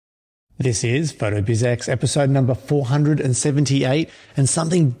This is PhotoBizX episode number 478, and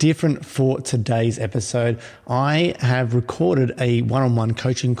something different for today's episode. I have recorded a one-on-one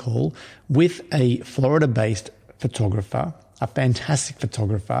coaching call with a Florida-based photographer, a fantastic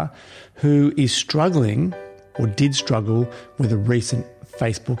photographer who is struggling or did struggle with a recent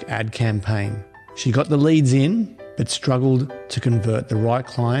Facebook ad campaign. She got the leads in, but struggled to convert the right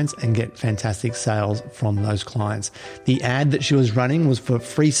clients and get fantastic sales from those clients. The ad that she was running was for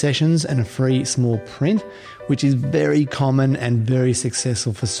free sessions and a free small print, which is very common and very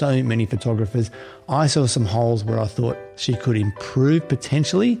successful for so many photographers. I saw some holes where I thought she could improve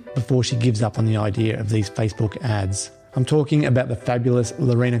potentially before she gives up on the idea of these Facebook ads. I'm talking about the fabulous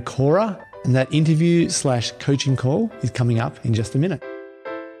Lorena Cora, and that interview/coaching call is coming up in just a minute.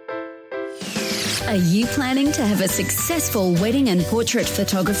 Are you planning to have a successful wedding and portrait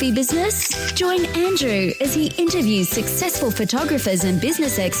photography business? Join Andrew as he interviews successful photographers and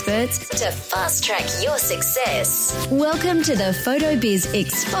business experts to fast-track your success. Welcome to the PhotoBiz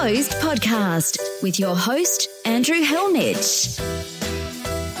Exposed podcast with your host, Andrew Helmich.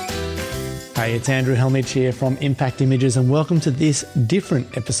 Hey, it's Andrew Helmich here from Impact Images, and welcome to this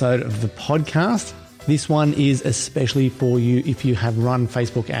different episode of the podcast. This one is especially for you if you have run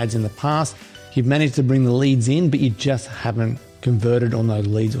Facebook ads in the past. You've managed to bring the leads in, but you just haven't converted on those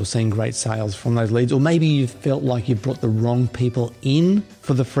leads or seen great sales from those leads. Or maybe you felt like you brought the wrong people in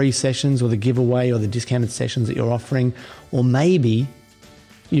for the free sessions or the giveaway or the discounted sessions that you're offering. Or maybe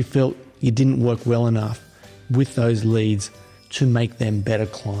you felt you didn't work well enough with those leads to make them better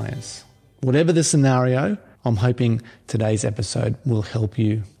clients. Whatever the scenario, I'm hoping today's episode will help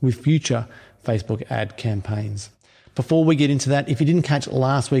you with future Facebook ad campaigns. Before we get into that, if you didn't catch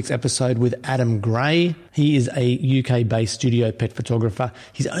last week's episode with Adam Gray, he is a UK-based studio pet photographer.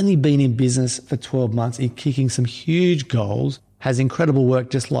 He's only been in business for 12 months. He's kicking some huge goals, has incredible work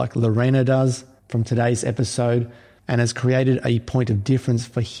just like Lorena does from today's episode, and has created a point of difference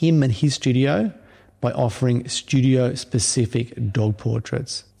for him and his studio by offering studio-specific dog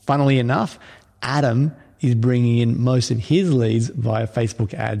portraits. Funnily enough, Adam is bringing in most of his leads via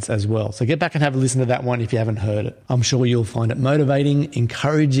Facebook ads as well. So get back and have a listen to that one if you haven't heard it. I'm sure you'll find it motivating,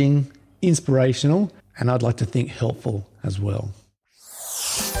 encouraging, inspirational, and I'd like to think helpful as well.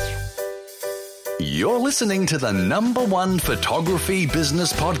 You're listening to the #1 photography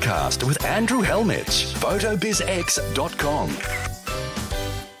business podcast with Andrew Helmich, photobizx.com.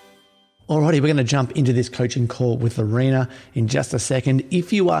 Alrighty, we're going to jump into this coaching call with Lorena in just a second.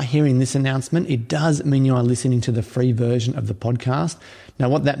 If you are hearing this announcement, it does mean you are listening to the free version of the podcast. Now,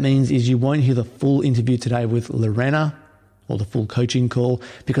 what that means is you won't hear the full interview today with Lorena or the full coaching call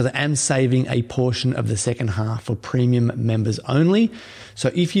because I am saving a portion of the second half for premium members only.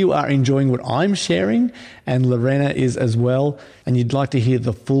 So if you are enjoying what I'm sharing and Lorena is as well, and you'd like to hear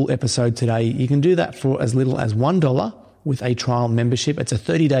the full episode today, you can do that for as little as $1 with a trial membership. It's a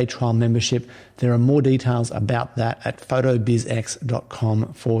 30-day trial membership. There are more details about that at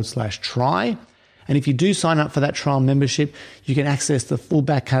photobizx.com/try. And if you do sign up for that trial membership, you can access the full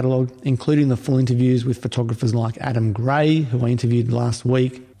back catalogue, including the full interviews with photographers like Adam Gray, who I interviewed last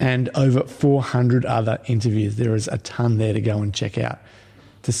week, and over 400 other interviews. There is a ton there to go and check out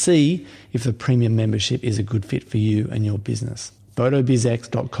to see if the premium membership is a good fit for you and your business.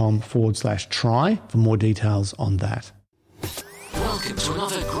 photobizx.com/try for more details on that. Welcome to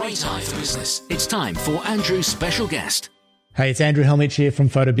another great eye for business. It's time for Andrew's special guest. Hey, it's Andrew Helmich here from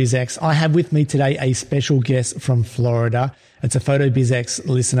PhotoBizX. I have with me today a special guest from Florida. It's a PhotoBizX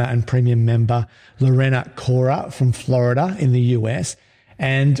listener and premium member, Lorena Cora from Florida in the US.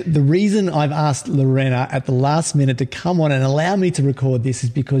 And the reason I've asked Lorena at the last minute to come on and allow me to record this is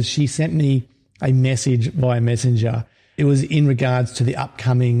because she sent me a message via Messenger. It was in regards to the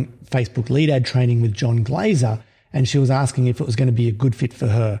upcoming Facebook lead ad training with John Glazer. And she was asking if it was going to be a good fit for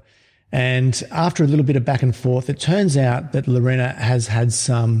her. And after a little bit of back and forth, it turns out that Lorena has had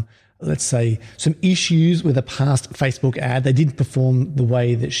some, let's say, some issues with a past Facebook ad. They didn't perform the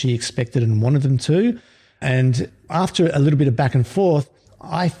way that she expected and wanted them to. And after a little bit of back and forth,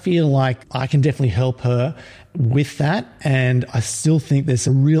 I feel like I can definitely help her with that. And I still think there's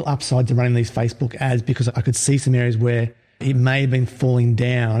a real upside to running these Facebook ads because I could see some areas where it may have been falling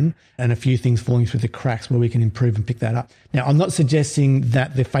down and a few things falling through the cracks where we can improve and pick that up. Now, I'm not suggesting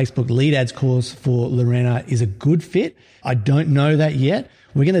that the Facebook lead ads course for Lorena is a good fit. I don't know that yet.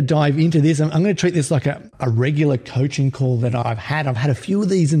 We're going to dive into this. I'm going to treat this like a regular coaching call that I've had. I've had a few of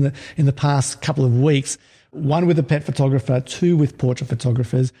these in the past couple of weeks, one with a pet photographer, two with portrait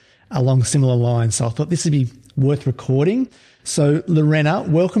photographers along similar lines. So I thought this would be worth recording. So Lorena,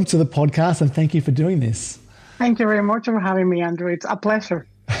 welcome to the podcast and thank you for doing this. Thank you very much for having me, Andrew. It's a pleasure.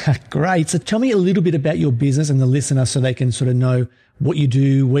 Great. So tell me a little bit about your business and the listener so they can sort of know what you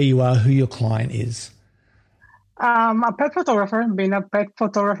do, where you are, who your client is. I'm a pet photographer, been a pet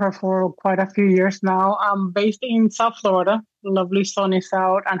photographer for quite a few years now. I'm based in South Florida, lovely sunny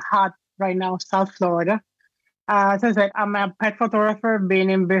South and hot right now, South Florida. As I said, I'm a pet photographer, been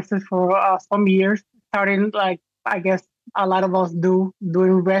in business for some years, starting like, I guess a lot of us do,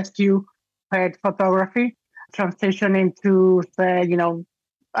 doing rescue pet photography, transitioning to say,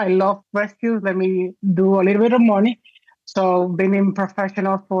 I love rescues, let me do a little bit of money. So been in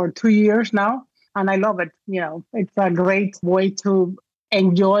professional for 2 years now, and I love it. It's a great way to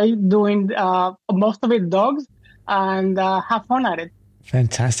enjoy doing most of it dogs and have fun at it.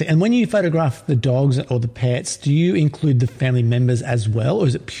 Fantastic. And when you photograph the dogs or the pets, do you include the family members as well, or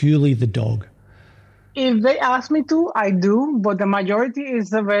is it purely the dog? If they ask me to, I do, but the majority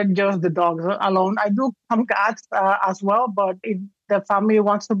is just the dogs alone. I do some cats as well, but if the family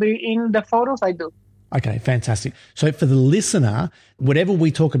wants to be in the photos, I do. Okay, fantastic. So for the listener, whatever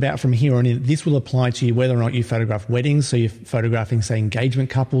we talk about from here on in, this will apply to you whether or not you photograph weddings, so you're photographing, say, engagement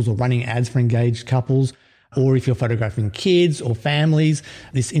couples or running ads for engaged couples, or if you're photographing kids or families,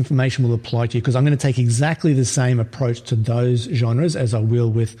 this information will apply to you, because I'm going to take exactly the same approach to those genres as I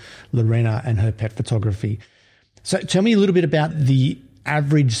will with Lorena and her pet photography. So tell me a little bit about the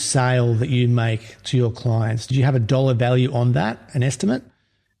average sale that you make to your clients. Do you have a dollar value on that, an estimate?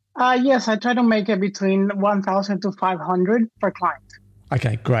 Yes, I try to make it between $1,000 to $500 per client.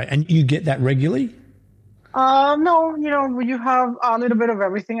 Okay, great. And you get that regularly? No, you have a little bit of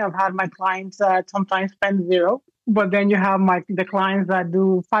everything. I've had my clients that sometimes spend $0, but then you have the clients that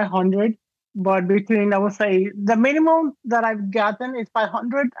do $500. But between, I would say, the minimum that I've gotten is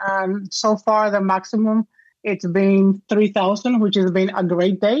 $500, and so far the maximum it's been $3,000, which has been a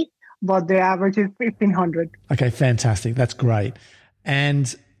great day. But the average is $1,500. Okay, fantastic. That's great.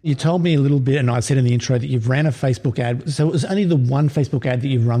 And you told me a little bit, and I said in the intro that you've ran a Facebook ad. So it was only the one Facebook ad that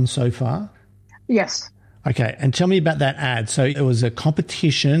you've run so far? Yes. Okay, and tell me about that ad. So it was a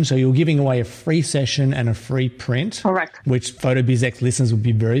competition, so you're giving away a free session and a free print. Correct. Which PhotoBizX listeners would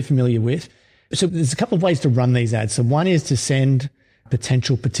be very familiar with. So there's a couple of ways to run these ads. So one is to send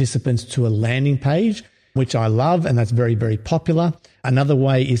potential participants to a landing page, which I love, and that's very, very popular. Another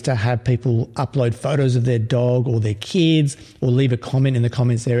way is to have people upload photos of their dog or their kids, or leave a comment in the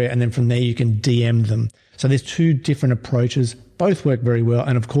comments area, and then from there you can DM them. So there's two different approaches. Both work very well.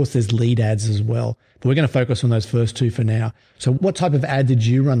 And of course, there's lead ads as well. But we're going to focus on those first two for now. So what type of ad did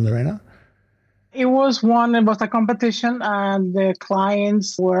you run, Lorena? It was a competition, and the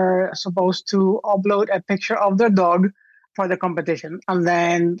clients were supposed to upload a picture of their dog for the competition. And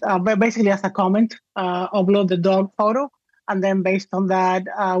then basically as a comment, upload the dog photo. And then based on that,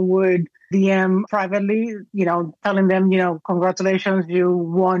 I would DM privately, telling them, congratulations, you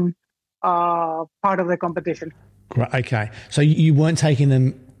won part of the competition. Great. Okay. So you weren't taking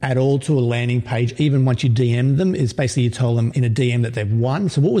them at all to a landing page, even once you DM'd them? Is basically you told them in a DM that they've won.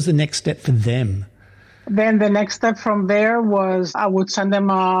 So what was the next step for them? Then the next step from there was I would send them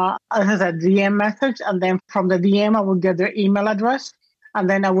a DM message, and then from the DM I would get their email address, and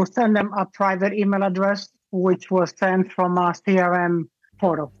then I would send them a private email address, which was sent from a CRM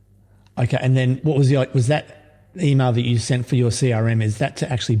portal. Okay, and then what was that email that you sent for your CRM? Is that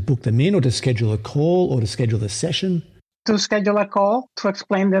to actually book them in, or to schedule a call, or to schedule the session? To schedule a call, to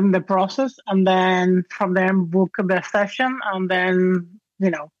explain them the process, and then from there book the session, and then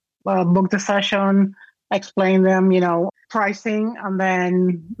book the session, explain them, pricing, and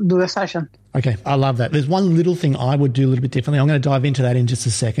then do the session. Okay, I love that. There's one little thing I would do a little bit differently. I'm going to dive into that in just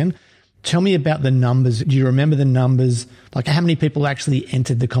a second. Tell me about the numbers. Do you remember the numbers? Like how many people actually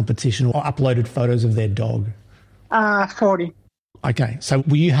entered the competition or uploaded photos of their dog? 40. Okay, so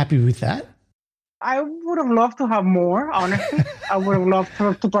were you happy with that? I would have loved to have more, honestly. I would have loved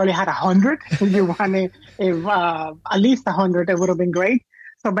to probably had 100. If at least 100, it would have been great.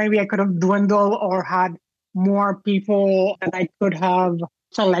 So maybe I could have dwindled or had more people that I could have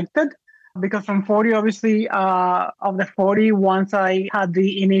selected. Because from 40, obviously, of the 40, once I had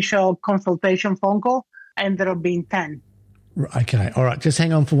the initial consultation phone call, ended up being 10. Okay, all right. Just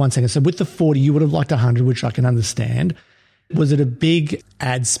hang on for 1 second. So with the 40, you would have liked 100, which I can understand. Was it a big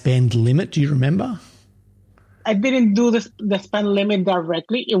ad spend limit? Do you remember? I didn't do the spend limit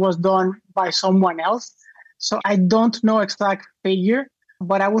directly. It was done by someone else. So I don't know exact figure,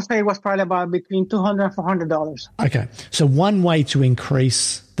 but I would say it was probably about between $200 and $400. Okay. So one way to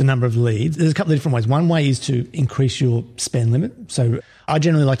increase the number of leads, there's a couple of different ways. One way is to increase your spend limit. So I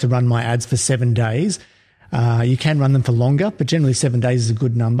generally like to run my ads for 7 days. You can run them for longer, but generally 7 days is a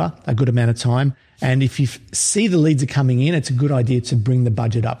good number, a good amount of time. And if you see the leads are coming in, it's a good idea to bring the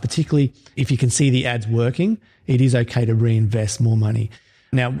budget up, particularly if you can see the ads working. It is okay to reinvest more money.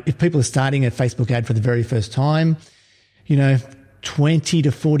 Now, if people are starting a Facebook ad for the very first time, $20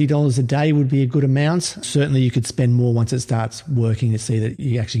 to $40 a day would be a good amount. Certainly you could spend more once it starts working to see that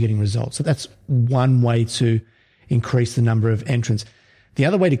you're actually getting results. So that's one way to increase the number of entrants. The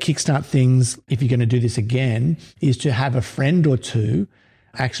other way to kickstart things, if you're going to do this again, is to have a friend or two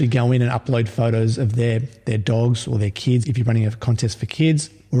actually go in and upload photos of their dogs or their kids, if you're running a contest for kids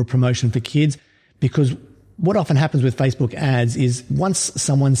or a promotion for kids. Because what often happens with Facebook ads is once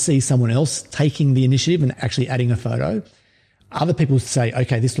someone sees someone else taking the initiative and actually adding a photo, other people say,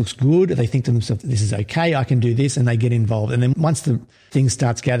 okay, this looks good. They think to themselves, this is okay, I can do this, and they get involved. And then once the thing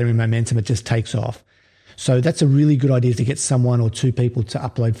starts gathering momentum, it just takes off. So that's a really good idea, to get someone or two people to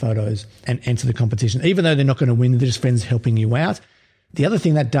upload photos and enter the competition. Even though they're not going to win, they're just friends helping you out. The other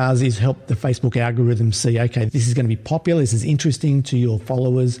thing that does is help the Facebook algorithm see, okay, this is going to be popular, this is interesting to your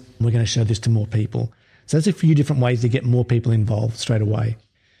followers, and we're going to show this to more people. So there's a few different ways to get more people involved straight away.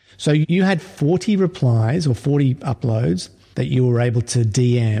 So you had 40 replies or 40 uploads that you were able to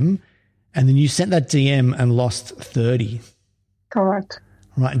DM, and then you sent that DM and lost 30. Correct.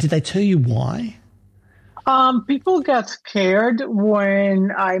 Right. And did they tell you why? People get scared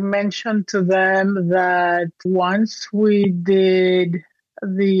when I mentioned to them that once we did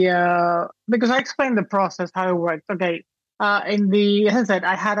because I explained the process, how it worked. Okay. As I said,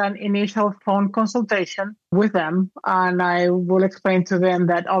 I had an initial phone consultation with them, and I will explain to them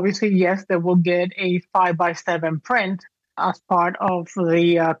that obviously, yes, they will get a 5x7 print as part of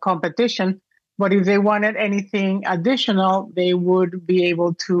the competition. But if they wanted anything additional, they would be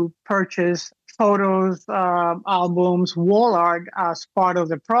able to purchase photos, albums, wall art as part of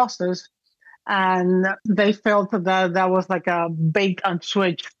the process. And they felt that was like a bait and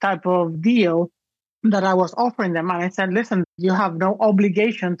switch type of deal that I was offering them. And I said, listen, you have no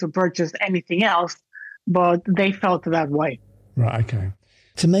obligation to purchase anything else. But they felt that way. Right, okay.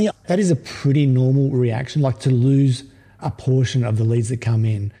 To me, that is a pretty normal reaction, like to lose a portion of the leads that come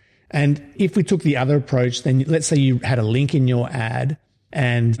in. And if we took the other approach, then let's say you had a link in your ad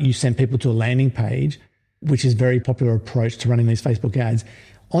and you sent people to a landing page, which is a very popular approach to running these Facebook ads.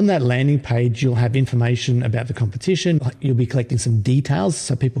 On that landing page, you'll have information about the competition. You'll be collecting some details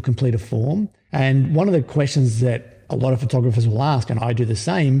so people complete a form. And one of the questions that a lot of photographers will ask, and I do the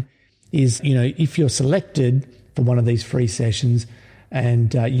same, is, if you're selected for one of these free sessions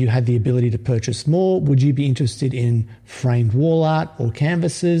and you had the ability to purchase more, would you be interested in framed wall art or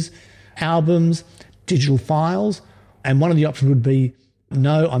canvases, albums, digital files? And one of the options would be,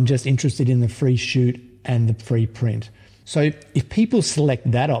 no, I'm just interested in the free shoot and the free print. So if people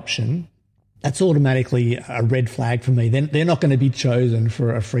select that option, that's automatically a red flag for me. Then they're not going to be chosen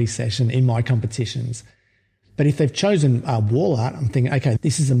for a free session in my competitions. But if they've chosen wall art, I'm thinking, okay,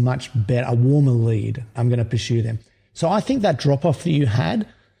 this is a much better, a warmer lead. I'm going to pursue them. So I think that drop-off that you had,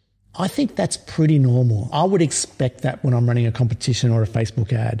 I think that's pretty normal. I would expect that when I'm running a competition or a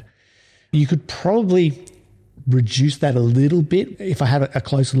Facebook ad. You could probably reduce that a little bit if I have a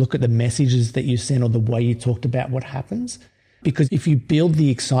closer look at the messages that you send or the way you talked about what happens. Because if you build the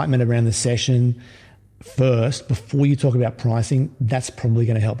excitement around the session first before you talk about pricing, that's probably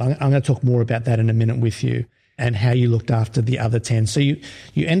going to help. I'm going to talk more about that in a minute with you and how you looked after the other 10. So you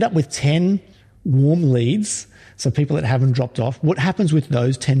end up with 10 warm leads, so people that haven't dropped off. What happens with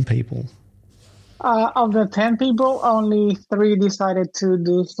those 10 people? Of the 10 people, only 3 decided to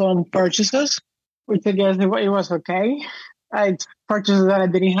do some purchases, which I guess it was okay. I purchases that I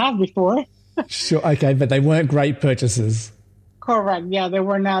didn't have before. Sure, okay, but they weren't great purchases. Correct. Yeah, they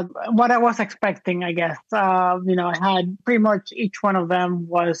were not what I was expecting, I guess. I had pretty much each one of them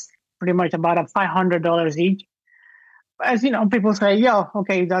was pretty much about $500 each. As you know, people say, yeah,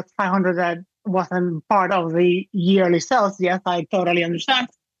 okay, that's $500 that wasn't part of the yearly sales. Yes, I totally understand.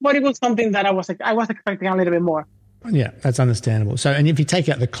 But it was something that I was expecting a little bit more. Yeah, that's understandable. So, and if you take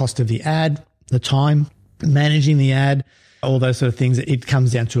out the cost of the ad, the time, managing the ad, all those sort of things, it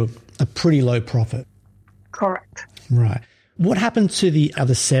comes down to a pretty low profit. Correct. Right. What happened to the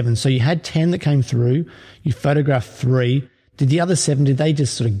other 7? So you had 10 that came through, you photographed 3. Did the other 7, did they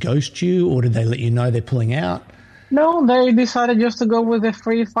just sort of ghost you, or did they let you know they're pulling out? No, they decided just to go with the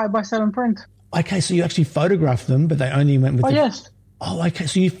free 5x7 print. Okay, so you actually photographed them, but they only went with yes. Oh, okay,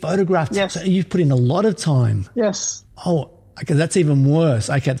 so you photographed. Yes. So you've put in a lot of time. Yes. Oh, okay, that's even worse.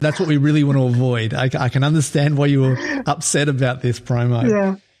 Okay, that's what we really want to avoid. I can understand why you were upset about this promo.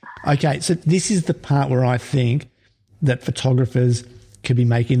 Yeah. Okay, so this is the part where I think that photographers could be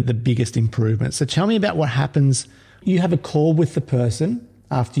making the biggest improvement. So tell me about what happens. You have a call with the person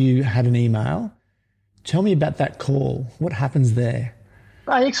after you had an email. Tell me about that call. What happens there?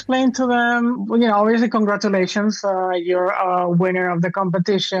 I explained to them, obviously, congratulations, you're a winner of the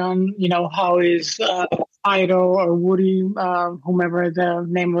competition. How is Fido or Woody, whomever the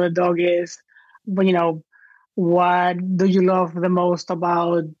name of the dog is. But, what do you love the most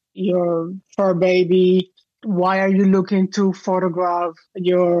about your fur baby? Why are you looking to photograph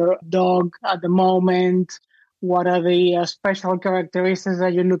your dog at the moment? What are the special characteristics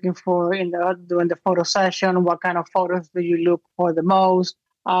that you're looking for during the photo session? What kind of photos do you look for the most?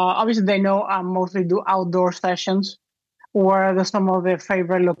 Obviously, they know I mostly do outdoor sessions. Where are some of the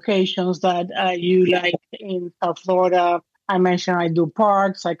favorite locations that you like in South Florida? I mentioned I do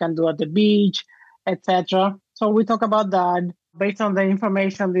parks, I can do at the beach, etc. So we talk about that. Based on the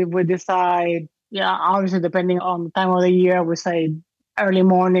information, we decide, obviously, depending on the time of the year, we say early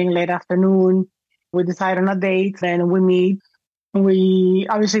morning, late afternoon. We decide on a date, then we meet. We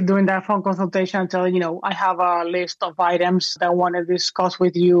obviously during that phone consultation tell, I have a list of items that I want to discuss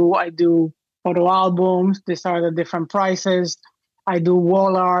with you. I do photo albums. These are the different prices. I do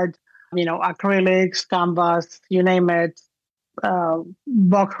wall art, acrylics, canvas, you name it,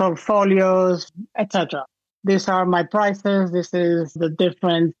 box portfolios, etc. These are my prices. This is the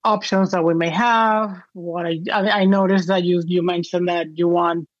different options that we may have. What I noticed that you mentioned that you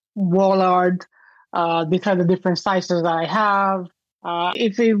want wall art. These are the different sizes that I have.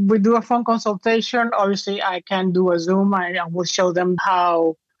 If we do a phone consultation, obviously I can do a Zoom. I will show them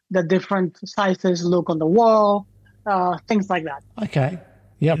how the different sizes look on the wall, things like that. Okay.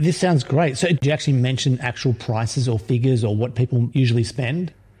 Yeah, this sounds great. So did you actually mention actual prices or figures or what people usually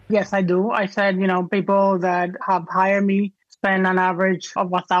spend? Yes, I do. I said, people that have hired me spend an average of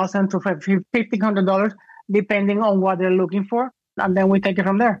 $1,000 to $1,500, depending on what they're looking for. And then we take it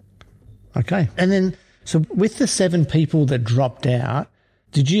from there. Okay. And then, so with the 7 people that dropped out,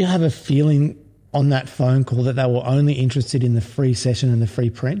 did you have a feeling on that phone call that they were only interested in the free session and the free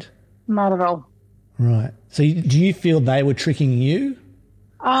print? Not at all. Right. So do you feel they were tricking you?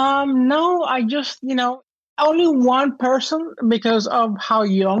 No, I just, only one person because of how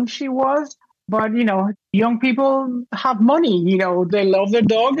young she was. But, young people have money, they love their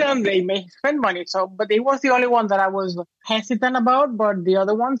dog and they may spend money. So, but it was the only one that I was hesitant about, but the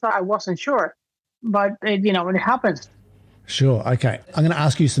other ones I wasn't sure. But, it happens. Sure. Okay. I'm going to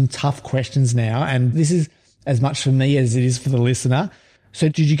ask you some tough questions now. And this is as much for me as it is for the listener. So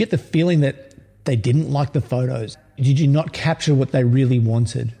did you get the feeling that they didn't like the photos? Did you not capture what they really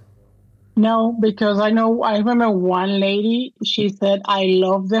wanted? No, because I remember one lady, she said, I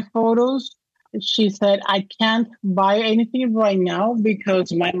love the photos. She said, I can't buy anything right now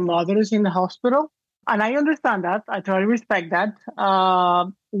because my mother is in the hospital. And I understand that. I totally respect that.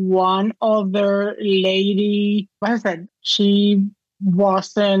 One other lady, like I said, she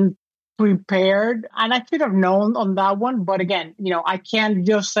wasn't prepared. And I should have known on that one. But again, I can't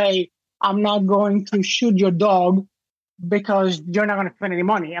just say, I'm not going to shoot your dog because you're not going to spend any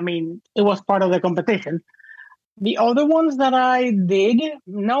money. I mean, it was part of the competition. The other ones that I did,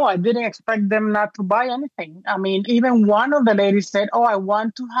 no, I didn't expect them not to buy anything. I mean, even one of the ladies said, I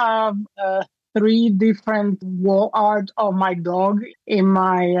want to have 3 different wall art of my dog in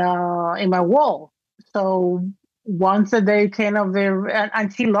my wall. So once a day kind of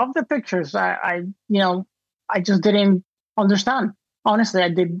and she loved the pictures. I just didn't understand. Honestly,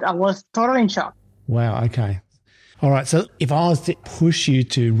 I was totally in shock. Wow. Okay. All right. So if I was to push you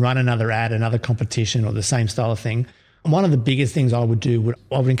to run another ad, another competition or the same style of thing, one of the biggest things I would do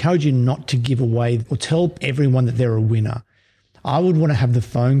I would encourage you not to give away or tell everyone that they're a winner. I would want to have the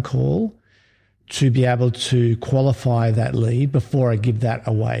phone call to be able to qualify that lead before I give that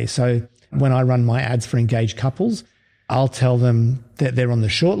away. So when I run my ads for engaged couples, I'll tell them that they're on the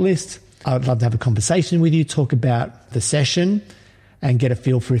short list. I would love to have a conversation with you, talk about the session and get a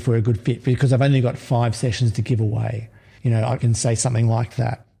feel for if we're a good fit, because I've only got 5 sessions to give away. I can say something like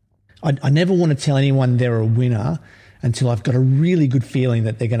that. I never want to tell anyone they're a winner until I've got a really good feeling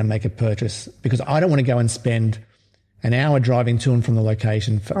that they're going to make a purchase, because I don't want to go and spend an hour driving to and from the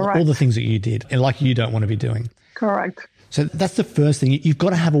location for all the things that you did and like you don't want to be doing. Correct. So that's the first thing. You've got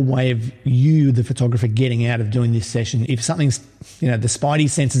to have a way of you, the photographer, getting out of doing this session. If something's, the spidey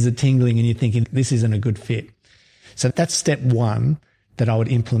senses are tingling and you're thinking this isn't a good fit. So that's step 1 that I would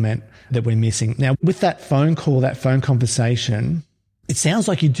implement that we're missing. Now, with that phone call, that phone conversation, it sounds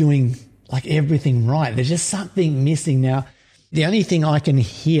like you're doing like everything right. There's just something missing. Now, the only thing I can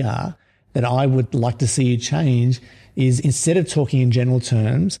hear that I would like to see you change is instead of talking in general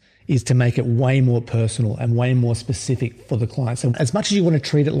terms, is to make it way more personal and way more specific for the client. So as much as you want to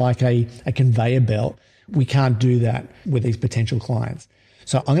treat it like a conveyor belt, we can't do that with these potential clients.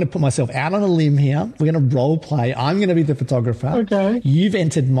 So I'm going to put myself out on a limb here. We're going to role play. I'm going to be the photographer. Okay. You've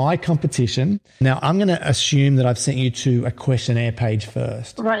entered my competition. Now I'm going to assume that I've sent you to a questionnaire page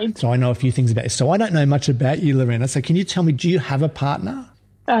first. Right. So I know a few things about you. So I don't know much about you, Lorena. So can you tell me, do you have a partner?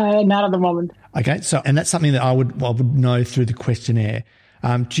 Not at the moment. Okay. So, and that's something that I would know through the questionnaire.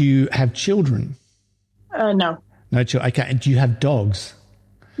 Do you have children? No. No children. Okay. And do you have dogs?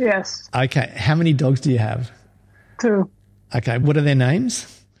 Yes. Okay. How many dogs do you have? 2. Okay. What are their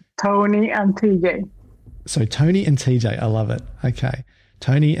names? Tony and TJ. So Tony and TJ. I love it. Okay.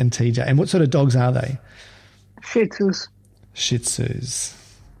 Tony and TJ. And what sort of dogs are they? Shih Tzus. Shih Tzus.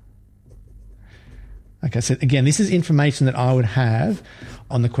 Okay, so again, this is information that I would have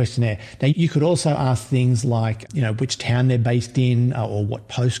on the questionnaire. Now, you could also ask things like, which town they're based in or what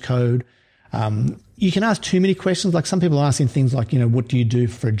postcode. You can ask too many questions. Like some people are asking things like, what do you do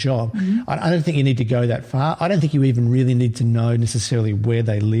for a job? Mm-hmm. I don't think you need to go that far. I don't think you even really need to know necessarily where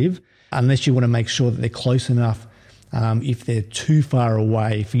they live unless you want to make sure that they're close enough if they're too far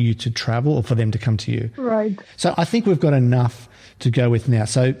away for you to travel or for them to come to you. Right. So I think we've got enough to go with now.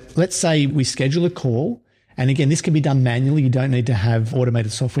 So let's say we schedule a call. And again, this can be done manually. You don't need to have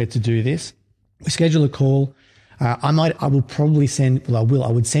automated software to do this. We schedule a call. I would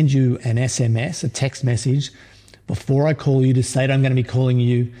send you an SMS, a text message before I call you to say that I'm going to be calling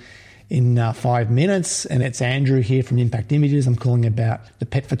you in 5 minutes. And it's Andrew here from Impact Images. I'm calling about the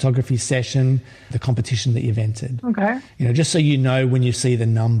pet photography session, the competition that you've entered. Okay. Just so you know when you see the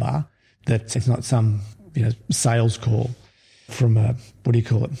number that it's not some, sales call from a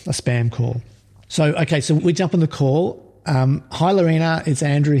spam call. So, okay, so we jump on the call. Hi, Lorena. It's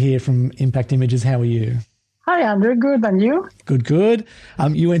Andrew here from Impact Images. How are you? Hi, Andrew. Good. And you? Good.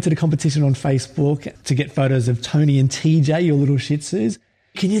 You entered a competition on Facebook to get photos of Tony and TJ, your little Shih Tzus.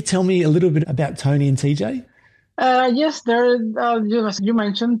 Can you tell me a little bit about Tony and TJ? Yes, as you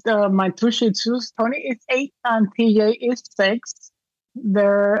mentioned, my 2 Shih Tzus. Tony is 8 and TJ is 6.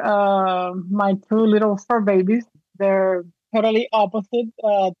 They're my 2 little fur babies. They're totally opposite.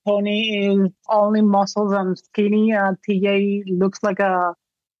 Tony is only muscles and skinny. TJ looks like a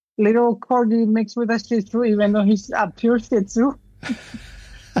little corgi mixed with a Shih Tzu, even though he's a pure Shih Tzu.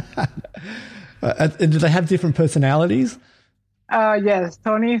 Do they have different personalities? Yes.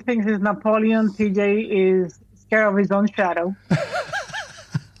 Tony thinks he's Napoleon. TJ is scared of his own shadow.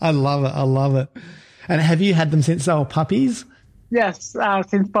 I love it. And have you had them since they were puppies? Yes,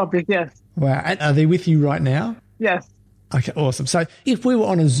 since puppies, yes. Wow. And are they with you right now? Yes. Okay, awesome. So if we were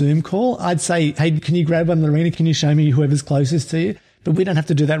on a Zoom call, I'd say, hey, can you grab one, Lorena? Can you show me whoever's closest to you? But we don't have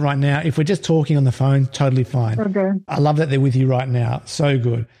to do that right now. If we're just talking on the phone, totally fine. Okay. I love that they're with you right now. So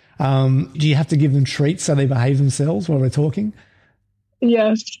good. Do you have to give them treats so they behave themselves while we're talking?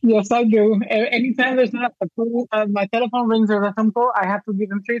 Yes, I do. Anytime there's not a call, my telephone rings or there's some call, I have to give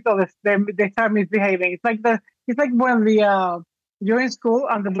them treats or they start misbehaving. It's like when you're in school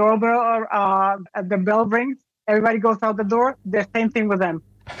and the doorbell or the bell rings, everybody goes out the door. The same thing with them.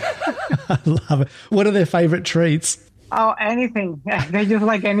 I love it. What are their favorite treats? Oh, anything. They just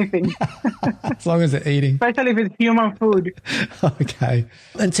like anything. As long as they're eating. Especially if it's human food. Okay.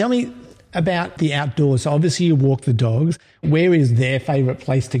 And tell me about the outdoors. So obviously you walk the dogs. Where is their favorite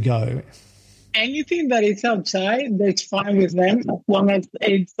place to go? Anything that is outside, that's fine with them as long as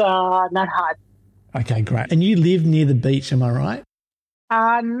it's not hot. Okay, great. And you live near the beach, am I right?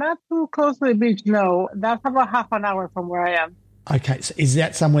 Not too close to the beach, no. That's about half an hour from where I am. Okay, so is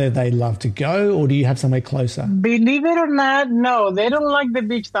that somewhere they love to go or do you have somewhere closer? Believe it or not, no. They don't like the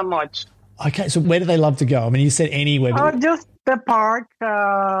beach that much. Okay, so where do they love to go? I mean, you said anywhere. But just the park,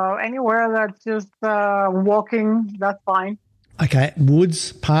 anywhere that's just walking, that's fine. Okay,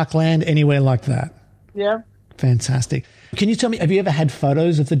 woods, parkland, anywhere like that? Yeah. Fantastic. Can you tell me, have you ever had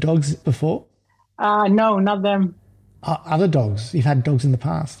photos of the dogs before? No, not them. Other dogs? You've had dogs in the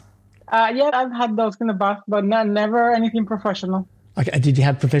past? Yeah, I've had dogs in the past, but never anything professional. Okay, did you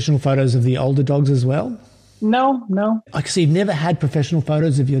have professional photos of the older dogs as well? No. Okay, so you've never had professional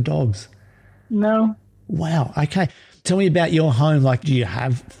photos of your dogs? No. Wow, okay. Tell me about your home. Like, do you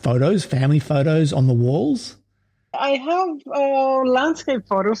have photos, family photos on the walls? I have landscape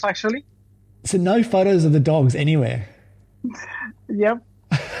photos, actually. So no photos of the dogs anywhere? Yep.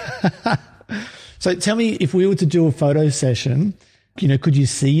 So tell me, if we were to do a photo session, could you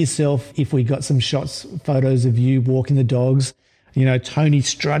see yourself if we got some shots, photos of you walking the dogs, Tony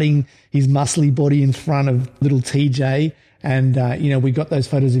strutting his muscly body in front of little TJ and, we got those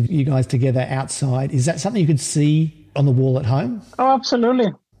photos of you guys together outside. Is that something you could see on the wall at home? Oh,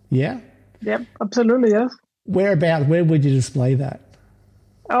 absolutely. Yeah? Yep, absolutely, yes. Where would you display that?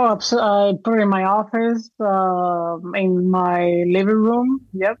 Oh, I put it in my office, in my living room.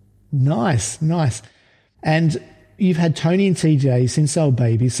 Yep. Nice. And you've had Tony and TJ since they were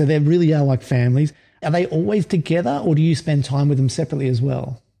babies, so they really are like families. Are they always together, or do you spend time with them separately as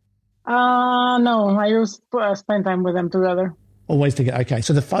well? No, I used to spend time with them together. Always together. Okay,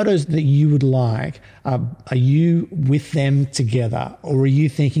 so the photos that you would like, are you with them together, or are you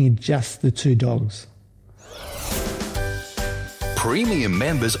thinking just the two dogs? Premium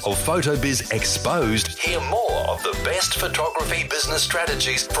members of PhotoBiz Exposed hear more of the best photography business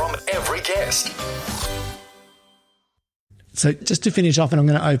strategies from every guest. So just to finish off, and I'm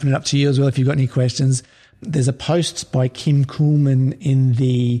going to open it up to you as well if you've got any questions, there's a post by Kim Kuhlman in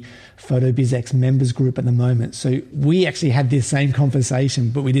the PhotoBizX members group at the moment. So we actually had this same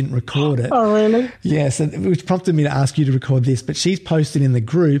conversation, but we didn't record it. Oh, really? Yeah, so which prompted me to ask you to record this. But she's posted in the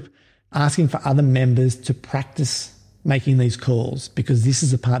group asking for other members to practice making these calls, because this is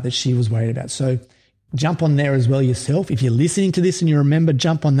the part that she was worried about. So jump on there as well yourself. If you're listening to this and you remember,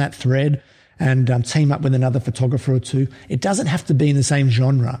 jump on that thread and team up with another photographer or two. It doesn't have to be in the same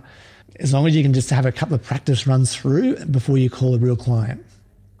genre, as long as you can just have a couple of practice runs through before you call a real client.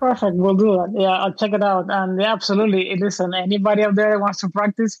 Perfect. We'll do that. Yeah, I'll check it out. And yeah, absolutely. Listen, anybody out there that wants to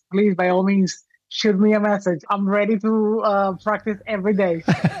practice, please, by all means, shoot me a message. I'm ready to practice every day.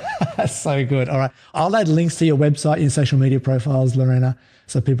 That's so good. All right. I'll add links to your website, your social media profiles, Lorena,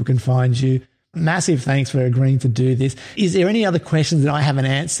 so people can find you. Massive thanks for agreeing to do this. Is there any other questions that I haven't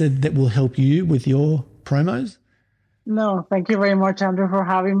answered that will help you with your promos? No, thank you very much, Andrew, for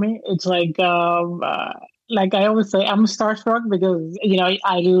having me. It's like I always say, I'm starstruck because,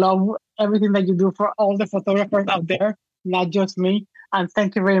 I love everything that you do for all the photographers out there, not just me. And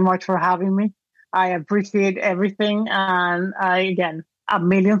thank you very much for having me. I appreciate everything. And again, a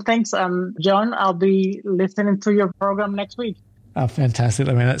million thanks. John, I'll be listening to your program next week. Oh, fantastic,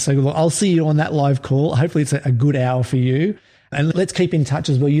 Lorena. So good. I'll see you on that live call. Hopefully it's a good hour for you. And let's keep in touch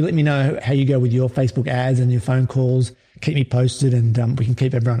as well. You let me know how you go with your Facebook ads and your phone calls. Keep me posted, and we can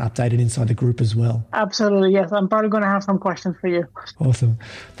keep everyone updated inside the group as well. Absolutely, yes. I'm probably going to have some questions for you. Awesome.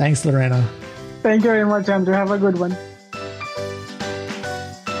 Thanks, Lorena. Thank you very much, Andrew. Have a good one.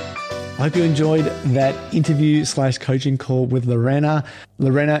 I hope you enjoyed that interview/coaching call with Lorena.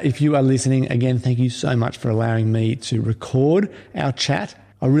 Lorena, if you are listening, again, thank you so much for allowing me to record our chat.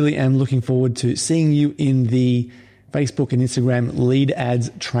 I really am looking forward to seeing you in the Facebook and Instagram lead ads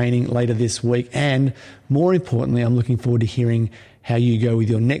training later this week. And more importantly, I'm looking forward to hearing how you go with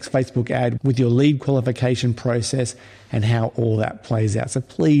your next Facebook ad, with your lead qualification process, and how all that plays out. So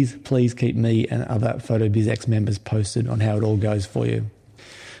please keep me and other PhotoBizX members posted on how it all goes for you.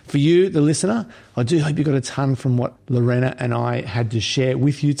 For you, the listener, I do hope you got a ton from what Lorena and I had to share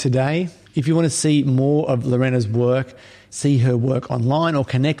with you today. If you want to see more of Lorena's work, see her work online or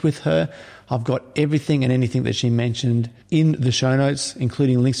connect with her, I've got everything and anything that she mentioned in the show notes,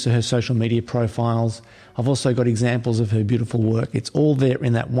 including links to her social media profiles. I've also got examples of her beautiful work. It's all there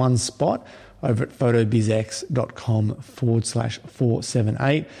in that one spot over at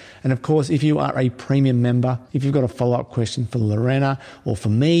photobizx.com/478. And of course, if you are a premium member, if you've got a follow-up question for Lorena or for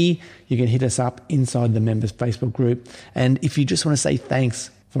me, you can hit us up inside the members Facebook group. And if you just want to say thanks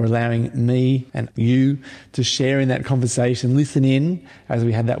for allowing me and you to share in that conversation, listen in as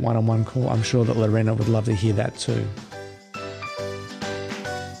we had that one-on-one call, I'm sure that Lorena would love to hear that too.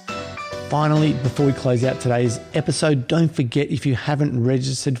 Finally, before we close out today's episode, don't forget, if you haven't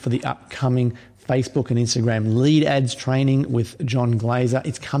registered for the upcoming Facebook and Instagram lead ads training with John Glazer,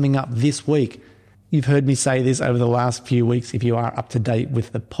 it's coming up this week. You've heard me say this over the last few weeks, if you are up to date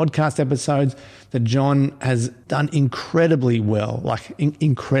with the podcast episodes, that John has done incredibly well with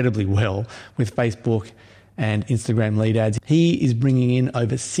Facebook and Instagram lead ads. He is bringing in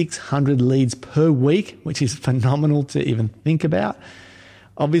over 600 leads per week, which is phenomenal to even think about.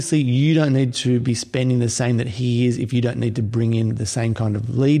 Obviously, you don't need to be spending the same that he is if you don't need to bring in the same kind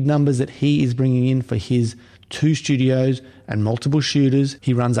of lead numbers that he is bringing in for his 2 studios and multiple shooters.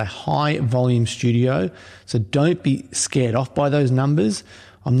 He runs a high volume studio, so don't be scared off by those numbers.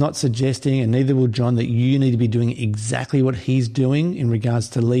 I'm not suggesting, and neither will John, that you need to be doing exactly what he's doing in regards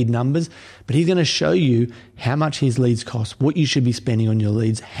to lead numbers, but he's going to show you how much his leads cost, what you should be spending on your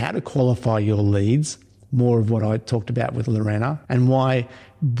leads, how to qualify your leads, more of what I talked about with Lorena, and why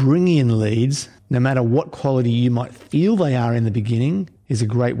bringing in leads, no matter what quality you might feel they are in the beginning, is a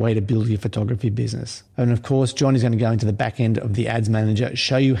great way to build your photography business. And of course, John is going to go into the back end of the Ads Manager,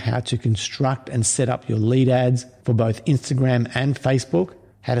 show you how to construct and set up your lead ads for both Instagram and Facebook,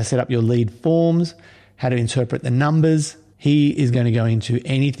 how to set up your lead forms, how to interpret the numbers. He is going to go into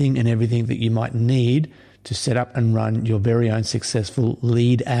anything and everything that you might need to set up and run your very own successful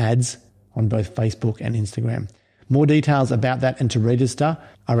lead ads on both Facebook and Instagram. More details about that and to register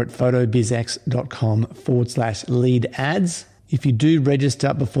are at photobizx.com/lead ads. If you do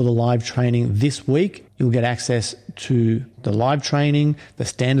register before the live training this week, you'll get access to the live training, the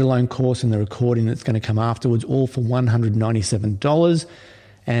standalone course, and the recording that's going to come afterwards, all for $197.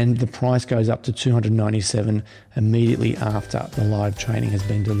 And the price goes up to $297 immediately after the live training has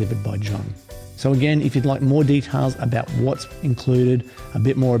been delivered by John. So again, if you'd like more details about what's included, a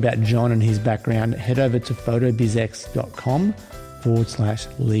bit more about John and his background, head over to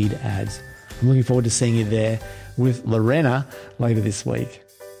photobizx.com/lead ads. I'm looking forward to seeing you there with Lorena later this week.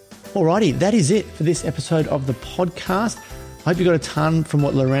 Alrighty, that is it for this episode of the podcast. I hope you got a ton from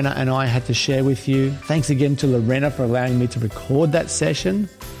what Lorena and I had to share with you. Thanks again to Lorena for allowing me to record that session.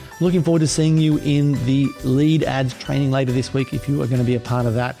 Looking forward to seeing you in the lead ads training later this week if you are going to be a part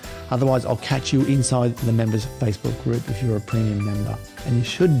of that. Otherwise, I'll catch you inside the members Facebook group if you're a premium member. And you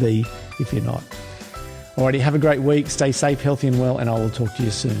should be if you're not. Alrighty, have a great week. Stay safe, healthy and well, and I will talk to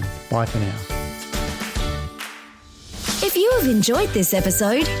you soon. Bye for now. If you have enjoyed this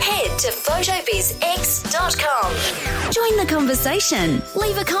episode, head to photobizx.com. Join the conversation,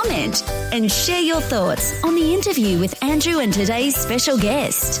 leave a comment, and share your thoughts on the interview with Andrew and today's special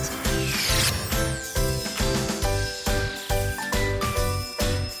guest.